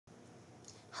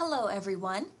Hello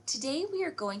everyone. Today we are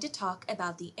going to talk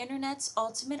about the Internet's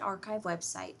ultimate archive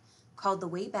website called the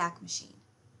Wayback Machine.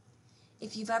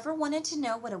 If you've ever wanted to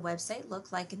know what a website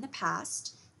looked like in the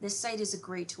past, this site is a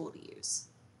great tool to use.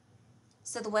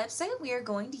 So the website we are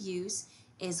going to use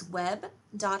is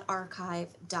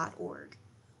web.archive.org,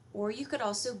 or you could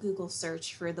also Google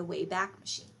search for the Wayback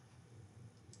Machine.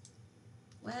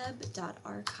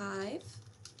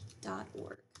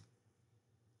 web.archive.org.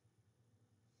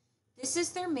 This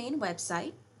is their main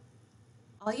website.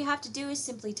 All you have to do is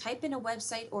simply type in a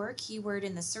website or a keyword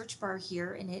in the search bar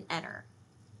here and hit enter.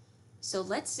 So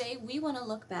let's say we want to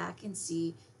look back and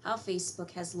see how Facebook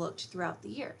has looked throughout the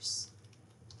years.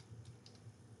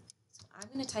 So I'm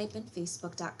going to type in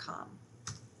facebook.com.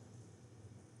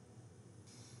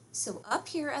 So up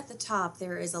here at the top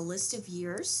there is a list of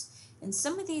years, and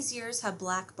some of these years have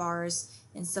black bars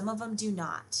and some of them do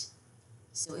not.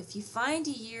 So if you find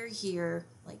a year here,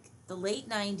 like the late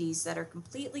 90s, that are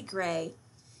completely gray,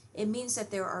 it means that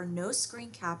there are no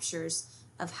screen captures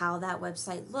of how that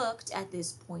website looked at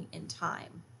this point in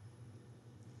time.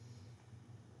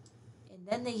 And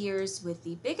then the years with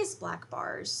the biggest black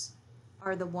bars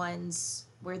are the ones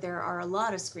where there are a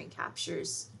lot of screen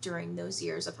captures during those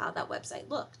years of how that website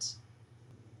looked.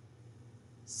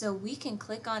 So we can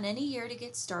click on any year to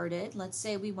get started. Let's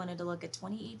say we wanted to look at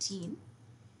 2018.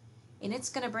 And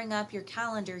it's going to bring up your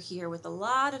calendar here with a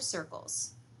lot of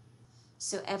circles.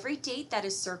 So every date that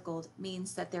is circled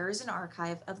means that there is an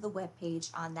archive of the web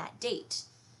page on that date.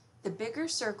 The bigger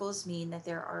circles mean that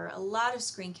there are a lot of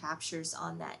screen captures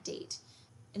on that date.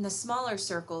 And the smaller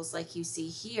circles, like you see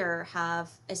here, have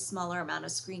a smaller amount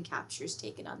of screen captures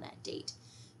taken on that date.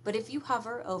 But if you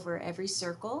hover over every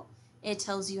circle, it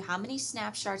tells you how many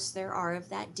snapshots there are of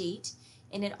that date,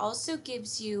 and it also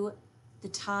gives you the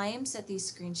times that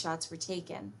these screenshots were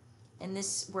taken. And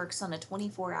this works on a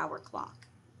 24-hour clock.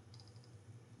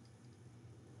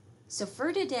 So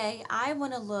for today, I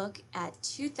want to look at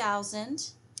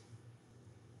 2000,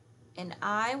 and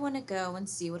I want to go and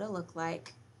see what it looked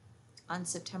like on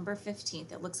September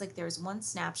 15th. It looks like there's one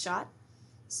snapshot.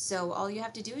 So all you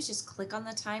have to do is just click on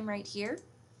the time right here,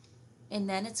 and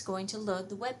then it's going to load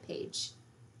the web page.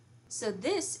 So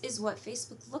this is what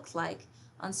Facebook looked like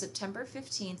on September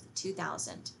 15th,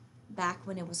 2000, back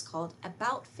when it was called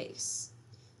About Face.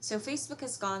 So Facebook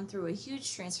has gone through a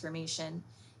huge transformation,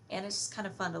 and it's just kind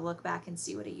of fun to look back and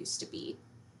see what it used to be.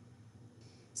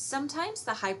 Sometimes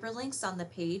the hyperlinks on the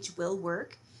page will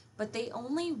work, but they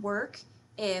only work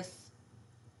if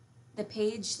the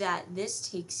page that this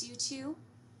takes you to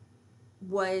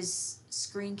was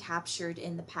screen captured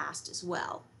in the past as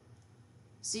well.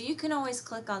 So you can always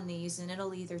click on these and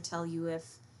it'll either tell you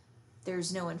if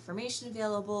there's no information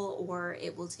available or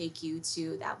it will take you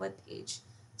to that web page.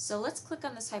 So let's click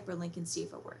on this hyperlink and see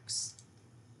if it works.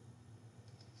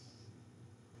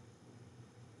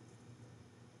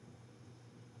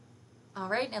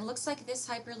 Alright, and it looks like this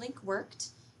hyperlink worked,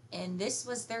 and this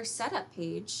was their setup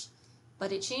page,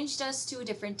 but it changed us to a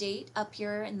different date. Up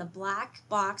here in the black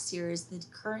box here is the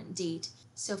current date.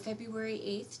 So February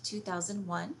 8th,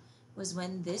 2001 was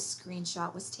when this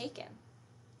screenshot was taken.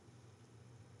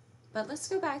 But let's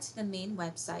go back to the main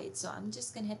website. So I'm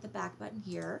just going to hit the back button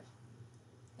here.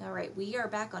 Alright, we are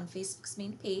back on Facebook's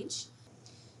main page.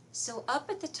 So up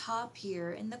at the top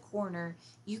here in the corner,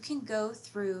 you can go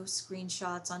through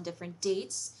screenshots on different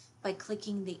dates by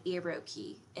clicking the arrow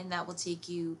key, and that will take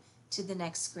you to the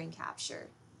next screen capture.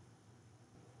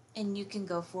 And you can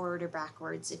go forward or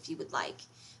backwards if you would like.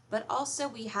 But also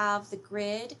we have the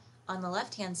grid on the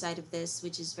left-hand side of this,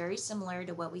 which is very similar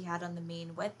to what we had on the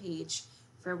main web page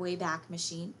for Wayback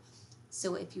Machine.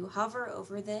 So if you hover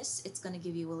over this, it's going to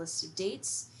give you a list of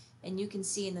dates. And you can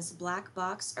see in this black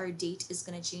box, our date is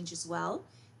going to change as well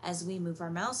as we move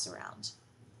our mouse around.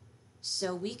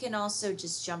 So we can also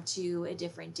just jump to a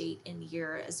different date and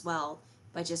year as well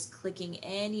by just clicking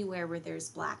anywhere where there's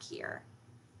black here.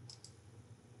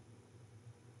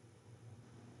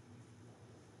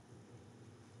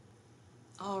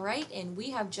 All right, and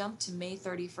we have jumped to May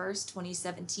 31st,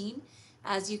 2017.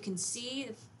 As you can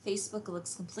see, Facebook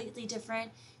looks completely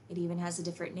different. It even has a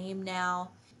different name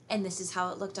now. And this is how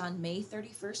it looked on May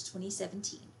 31st,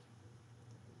 2017.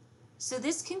 So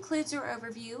this concludes our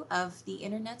overview of the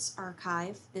Internet's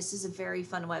archive. This is a very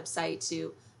fun website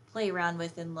to play around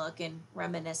with and look and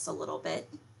reminisce a little bit.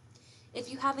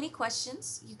 If you have any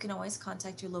questions, you can always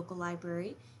contact your local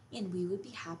library and we would be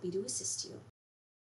happy to assist you.